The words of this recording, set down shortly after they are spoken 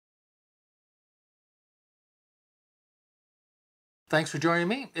Thanks for joining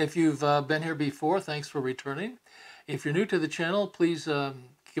me. If you've been here before, thanks for returning. If you're new to the channel, please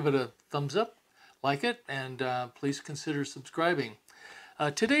give it a thumbs up, like it, and please consider subscribing.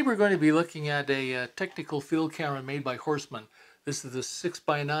 Today we're going to be looking at a technical field camera made by Horseman. This is the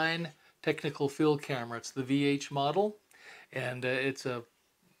 6x9 technical field camera. It's the VH model, and it's a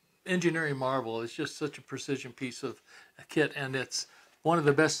engineering marvel. It's just such a precision piece of a kit, and it's one of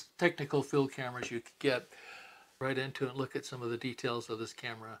the best technical field cameras you could get. Right into it and look at some of the details of this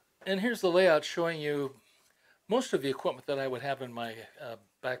camera. And here's the layout showing you most of the equipment that I would have in my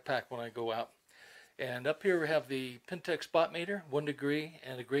backpack when I go out. And up here we have the Pintech spot meter, 1 degree,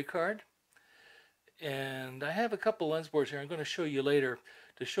 and a gray card. And I have a couple lens boards here I'm going to show you later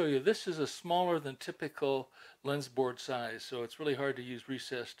to show you this is a smaller than typical lens board size, so it's really hard to use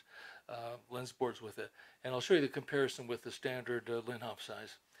recessed lens boards with it. And I'll show you the comparison with the standard Linhof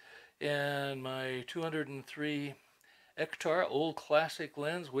size. And my 203 Ektar old classic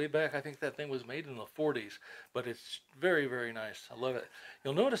lens, way back, I think that thing was made in the 40s, but it's very, very nice. I love it.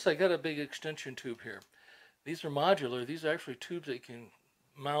 You'll notice I got a big extension tube here. These are modular. These are actually tubes that you can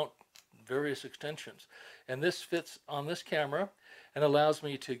mount various extensions. And this fits on this camera and allows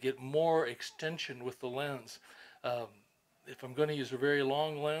me to get more extension with the lens. If I'm going to use a very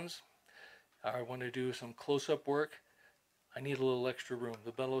long lens, I want to do some close-up work, I need a little extra room.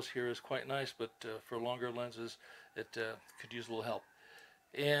 The bellows here is quite nice, but for longer lenses, it could use a little help.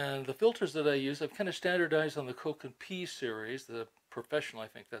 And the filters that I use, I've kind of standardized on the Coke and P series, the professional, I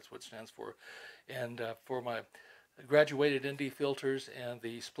think that's what it stands for. And for my graduated ND filters and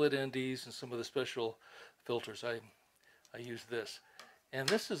the split NDs and some of the special filters, I use this. And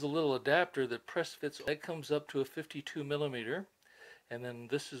this is a little adapter that press fits. That comes up to a 52 millimeter, and then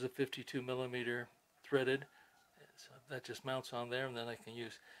this is a 52 millimeter threaded. So that just mounts on there, and then I can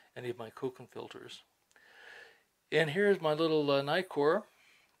use any of my Coke filters. And here's my little Nikkor.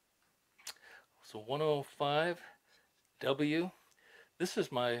 So 105W. This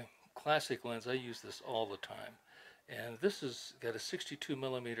is my classic lens. I use this all the time. And this has got a 62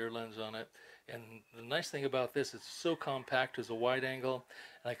 millimeter lens on it. And the nice thing about this, it's so compact as a wide angle,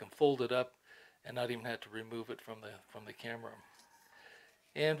 and I can fold it up and not even have to remove it from the camera.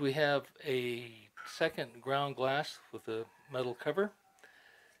 And we have a second ground glass with a metal cover,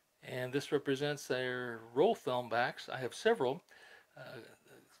 and this represents their roll film backs. I have several, a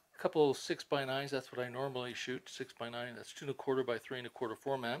couple 6x9s. That's what I normally shoot, 6x9. That's 2 1/4 by 3 1/4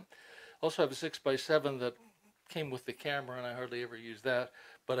 format. Also have a 6x7 that came with the camera, and I hardly ever use that.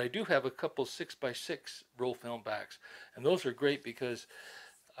 But I do have a couple 6x6 roll film backs, and those are great because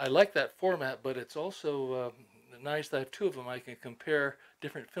I like that format, but it's also nice that I have 2 of them. I can compare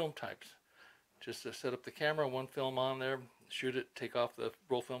different film types. Just to set up the camera, one film on there, shoot it, take off the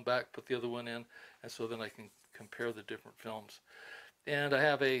roll film back, put the other one in, and so then I can compare the different films. And I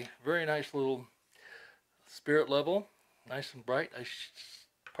have a very nice little spirit level, nice and bright. I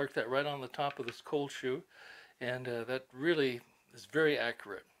parked that right on the top of this cold shoe, and that really is very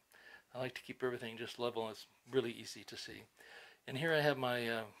accurate. I like to keep everything just level, and it's really easy to see. And here I have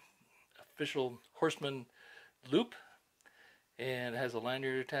my official Horseman loop, and it has a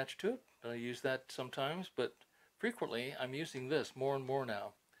lanyard attached to it. I use that sometimes, but frequently I'm using this more and more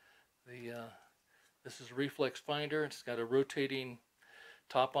now. This is a reflex finder. It's got a rotating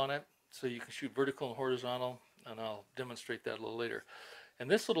top on it, so you can shoot vertical and horizontal, and I'll demonstrate that a little later. And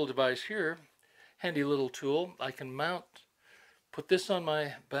this little device here, handy little tool, I can put this on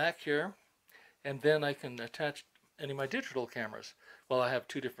my back here, and then I can attach any of my digital cameras. Well, I have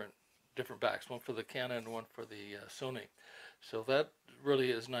 2 different backs, one for the Canon and one for the Sony. So that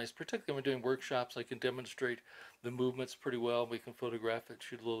really is nice, particularly when we're doing workshops. I can demonstrate the movements pretty well. We can photograph it,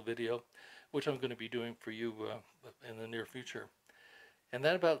 shoot a little video, which I'm going to be doing for you in the near future. And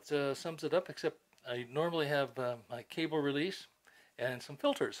that about sums it up, except I normally have my cable release and some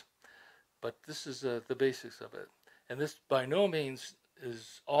filters. But this is the basics of it. And this by no means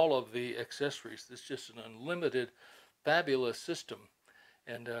is all of the accessories. It's just an unlimited, fabulous system.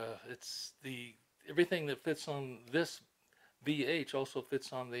 And it's everything that fits on this VH also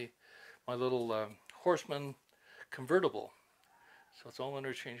fits on my little Horseman convertible. So it's all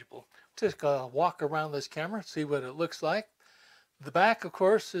interchangeable. Just walk around this camera, see what it looks like. The back, of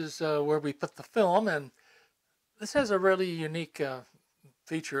course, is where we put the film, and this has a really unique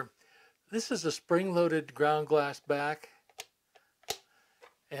feature. This is a spring-loaded ground glass back,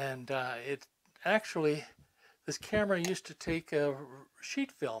 and it actually, this camera used to take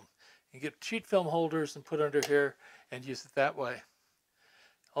sheet film. You get sheet film holders and put under here and use it that way.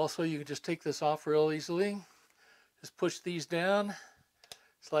 Also, you can just take this off real easily. Just push these down,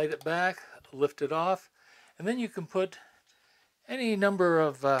 slide it back, lift it off, and then you can put any number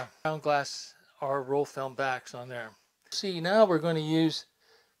of ground glass or roll film backs on there. See, now we're going to use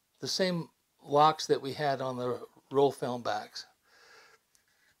the same locks that we had on the roll film backs.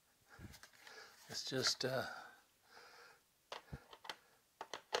 It's just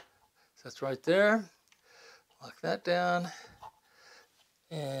that's right there. Lock that down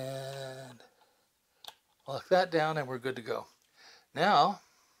and lock that down, and we're good to go. Now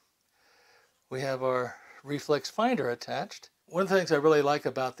we have our reflex finder attached. One of the things I really like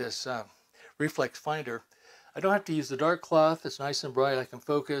about this reflex finder, I don't have to use the dark cloth. It's nice and bright. I can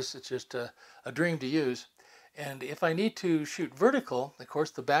focus. It's just a dream to use. And if I need to shoot vertical, of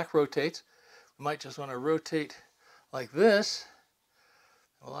course the back rotates. We might just want to rotate like this.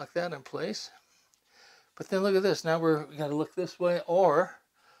 We'll lock that in place. But then look at this. Now we got to look this way, or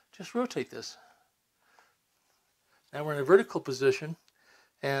just rotate this. Now we're in a vertical position,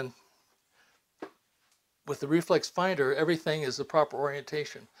 and with the reflex finder, everything is the proper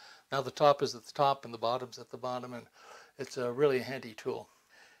orientation. Now the top is at the top and the bottom's at the bottom, and it's a really handy tool.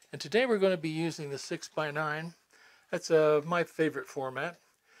 And today we're going to be using the 6x9. That's my favorite format.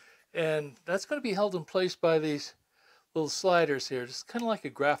 And that's going to be held in place by these little sliders here. It's kind of like a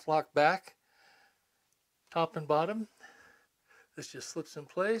graph lock back, top and bottom. This just slips in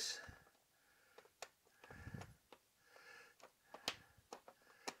place.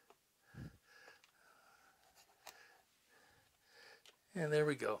 And there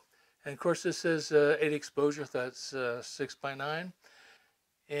we go. And of course this is 8 exposure, that's 6x9.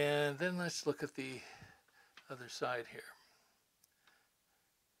 And then let's look at the other side here.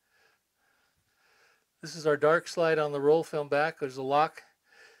 This is our dark slide on the roll film back. There's a lock,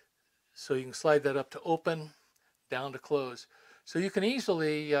 so you can slide that up to open, down to close. So you can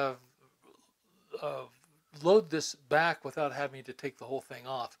easily load this back without having to take the whole thing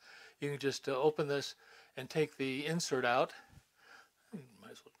off. You can just open this and take the insert out.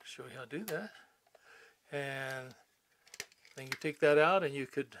 Might as well show you how to do that. And then you take that out and you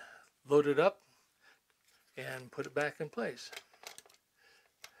could load it up and put it back in place.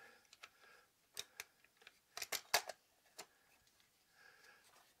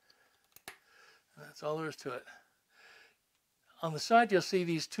 And that's all there is to it. On the side you'll see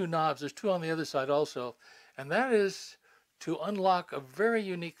these two knobs. There's two on the other side also. And that is to unlock a very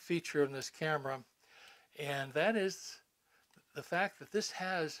unique feature in this camera. And that is the fact that this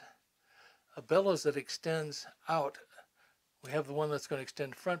has a bellows that extends out. We have the one that's going to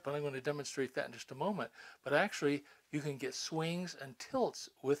extend front, but I'm going to demonstrate that in just a moment. But actually, you can get swings and tilts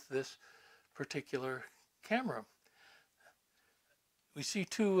with this particular camera. We see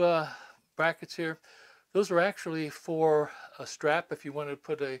two brackets here. Those are actually for a strap if you want to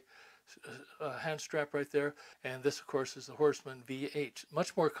put a hand strap right there. And this, of course, is the Horseman VH.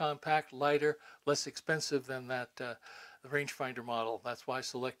 Much more compact, lighter, less expensive than that the rangefinder model. That's why I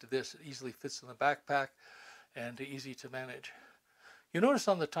selected this. It easily fits in the backpack and easy to manage. You notice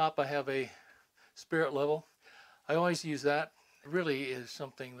on the top I have a spirit level. I always use that. It really is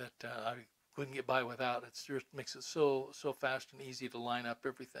something that I wouldn't get by without. It just makes it so fast and easy to line up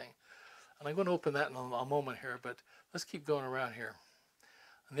everything. And I'm going to open that in a moment here, but let's keep going around here.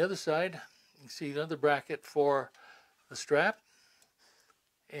 On the other side, you can see another bracket for the strap.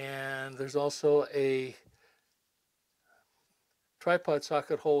 And there's also a tripod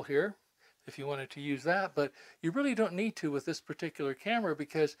socket hole here if you wanted to use that, but you really don't need to with this particular camera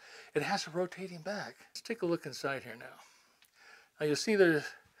because it has a rotating back. Let's take a look inside here now. Now you'll see there's,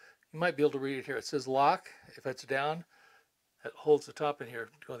 you might be able to read it here. It says lock. If it's down, that holds the top in here.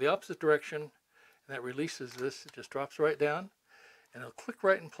 Go the opposite direction and that releases this. It just drops right down and it'll click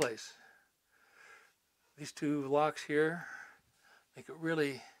right in place. These two locks here make it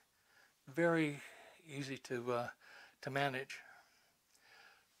really very easy to manage.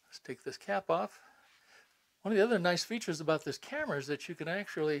 Let's take this cap off. One of the other nice features about this camera is that you can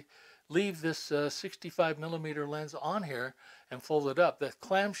actually leave this 65mm lens on here and fold it up. The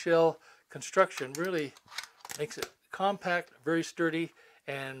clamshell construction really makes it compact, very sturdy,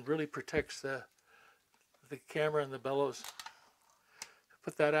 and really protects the camera and the bellows.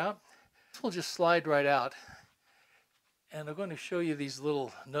 Put that out. This will just slide right out. And I'm going to show you these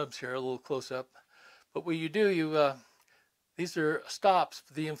little nubs here, a little close up. But what you do, these are stops,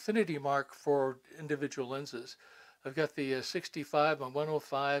 the infinity mark for individual lenses. I've got the 65 on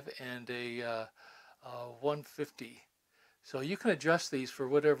 105 and a 150. So you can adjust these for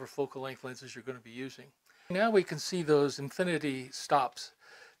whatever focal length lenses you're going to be using. Now we can see those infinity stops.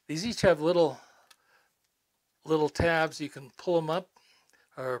 These each have little tabs. You can pull them up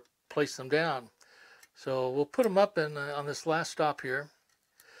or place them down. So we'll put them up on this last stop here.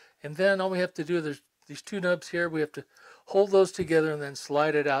 And then all we have to do, there's these two nubs here, we have to hold those together and then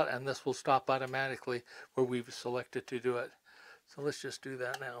slide it out, and this will stop automatically where we've selected to do it. So let's just do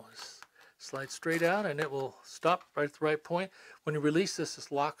that now. Slide straight out and it will stop right at the right point. When you release this, this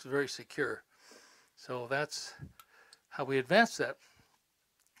locks very secure. So that's how we advance that.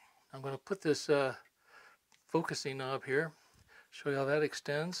 I'm going to put this focusing knob here, show you how that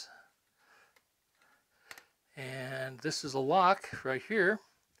extends. And this is a lock right here.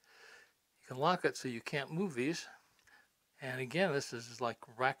 You can lock it so you can't move these. And again, this is like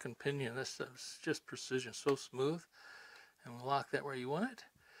rack and pinion. This is just precision, so smooth. And we'll lock that where you want it.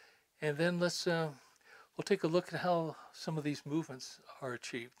 And then we'll take a look at how some of these movements are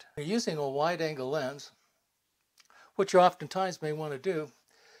achieved. You're using a wide angle lens. What you oftentimes may want to do,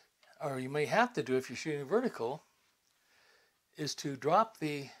 or you may have to do if you're shooting vertical, is to drop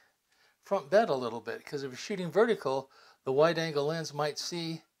the front bed a little bit. Because if you're shooting vertical, the wide angle lens might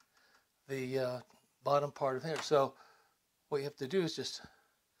see the bottom part of here. So what you have to do is just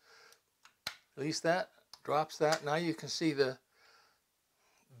release that, drops that. Now you can see the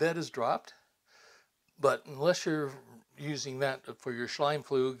bed is dropped, but unless you're using that for your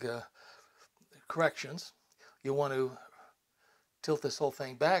Schleimpflug corrections, you'll want to tilt this whole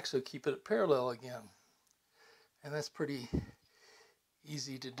thing back so keep it parallel again. And that's pretty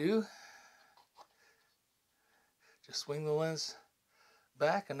easy to do. Just swing the lens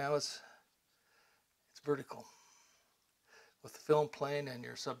back and now it's vertical with the film plane and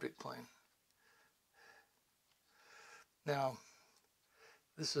your subject plane. Now,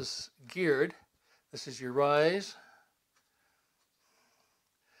 this is geared. This is your rise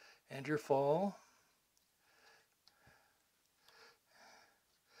and your fall.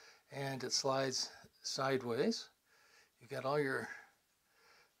 And it slides sideways. You've got all your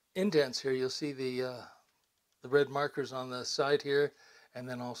indents here. You'll see the red markers on the side here and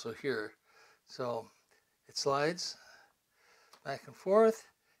then also here. So it slides back and forth,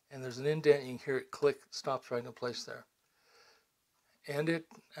 and there's an indent. You can hear it click, stops right in place there. And it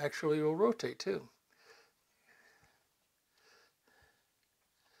actually will rotate too.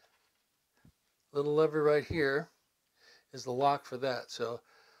 Little lever right here is the lock for that. So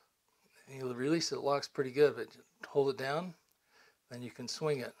you'll release it, it locks pretty good, but hold it down, then you can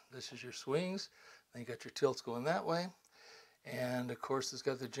swing it. This is your swings. Then you got your tilts going that way. And of course it's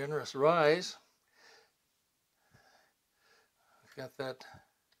got the generous rise. We've got that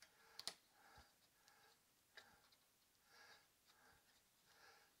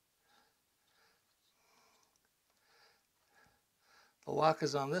the lock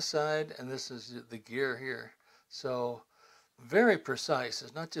is on this side, and this is the gear here. So very precise.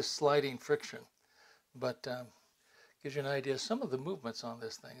 It's not just sliding friction, but gives you an idea of some of the movements on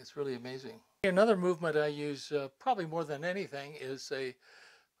this thing. It's really amazing. Another movement I use probably more than anything is a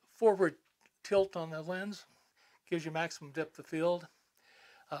forward tilt on the lens. Gives you maximum depth of field.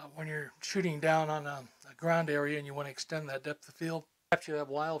 When you're shooting down on a ground area and you want to extend that depth of field, perhaps you have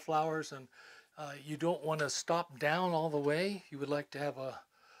wildflowers and you don't want to stop down all the way. You would like to have a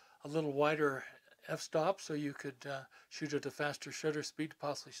little wider f-stop so you could shoot at a faster shutter speed to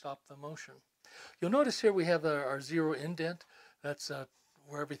possibly stop the motion. You'll notice here we have our zero indent. That's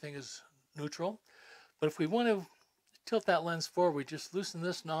where everything is neutral. But if we want to tilt that lens forward, we just loosen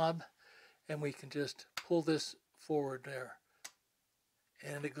this knob and we can just pull this forward there.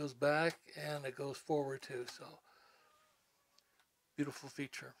 And it goes back and it goes forward too. So beautiful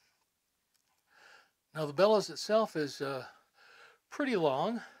feature. Now the bellows itself is pretty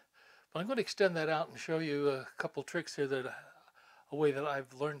long, but I'm going to extend that out and show you a couple tricks here, that a way that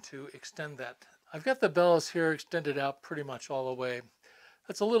I've learned to extend that. I've got the bellows here extended out pretty much all the way.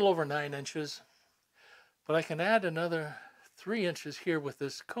 That's a little over 9 inches, but I can add another 3 inches here with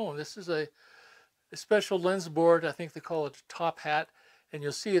this cone. This is a special lens board. I think they call it a top hat, and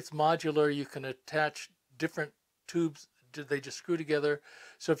you'll see it's modular. You can attach different tubes. They just screw together.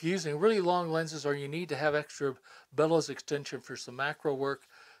 So if you're using really long lenses or you need to have extra bellows extension for some macro work,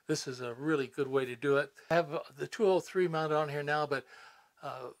 this is a really good way to do it. I have the 203 mounted on here now, but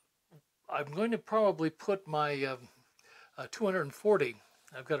I'm going to probably put my 240.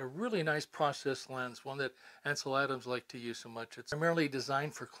 I've got a really nice process lens, one that Ansel Adams liked to use so much. It's primarily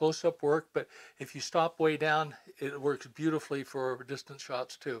designed for close-up work, but if you stop way down, it works beautifully for distant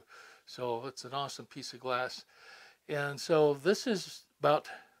shots too. So it's an awesome piece of glass. And so this is about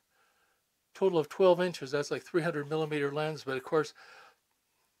a total of 12 inches. That's like 300 millimeter lens, but of course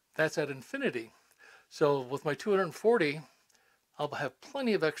that's at infinity. So with my 240, I'll have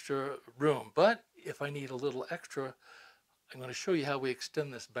plenty of extra room. But if I need a little extra, I'm going to show you how we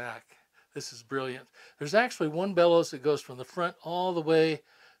extend this back. This is brilliant. There's actually one bellows that goes from the front all the way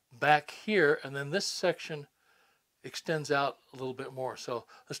back here, and then this section extends out a little bit more. So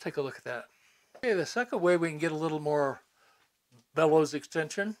let's take a look at that. Okay, the second way we can get a little more bellows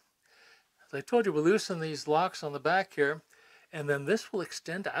extension, as I told you, we loosen these locks on the back here, and then this will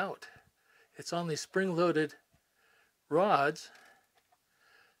extend out. It's on these spring-loaded rods,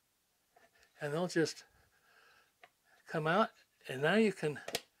 and they'll just come out, and now you can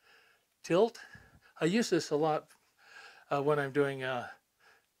tilt. I use this a lot when I'm doing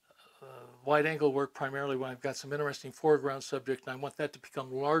wide angle work, primarily when I've got some interesting foreground subject and I want that to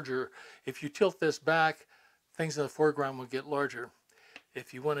become larger. If you tilt this back, things in the foreground will get larger.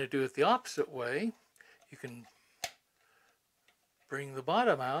 If you want to do it the opposite way, you can bring the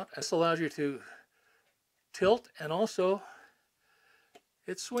bottom out. This allows you to tilt, and also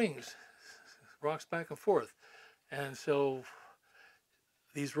it swings, rocks back and forth. And so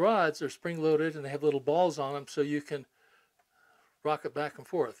these rods are spring-loaded and they have little balls on them, so you can rock it back and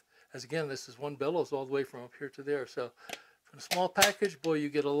forth. As again, this is one bellows all the way from up here to there. So from a small package, boy, you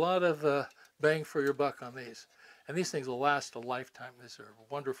get a lot of bang for your buck on these. And these things will last a lifetime. These are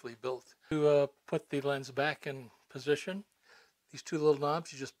wonderfully built. To put the lens back in position, these two little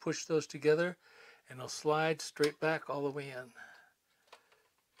knobs, you just push those together and they'll slide straight back all the way in.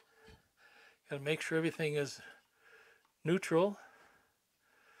 Got to make sure everything is neutral.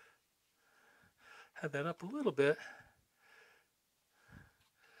 Have that up a little bit.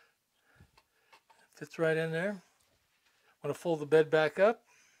 Fits right in there. Want to fold the bed back up.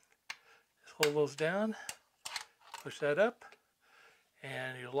 Just hold those down. Push that up.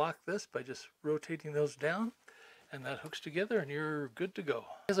 And you lock this by just rotating those down. And that hooks together and you're good to go.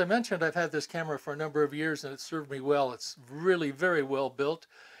 As I mentioned, I've had this camera for a number of years and it's served me well. It's really very well built.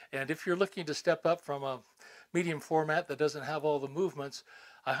 And if you're looking to step up from a medium format that doesn't have all the movements,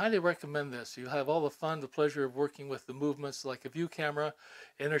 I highly recommend this. You have all the fun, the pleasure of working with the movements like a view camera,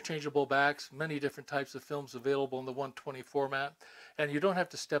 interchangeable backs, many different types of films available in the 120 format. And you don't have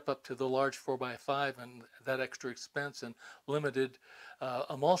to step up to the large 4x5 and that extra expense and limited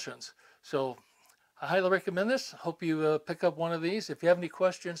emulsions. So I highly recommend this. Hope you pick up one of these. If you have any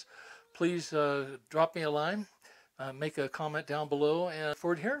questions, please drop me a line, make a comment down below, and I look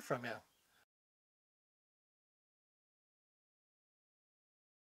forward to hearing from you.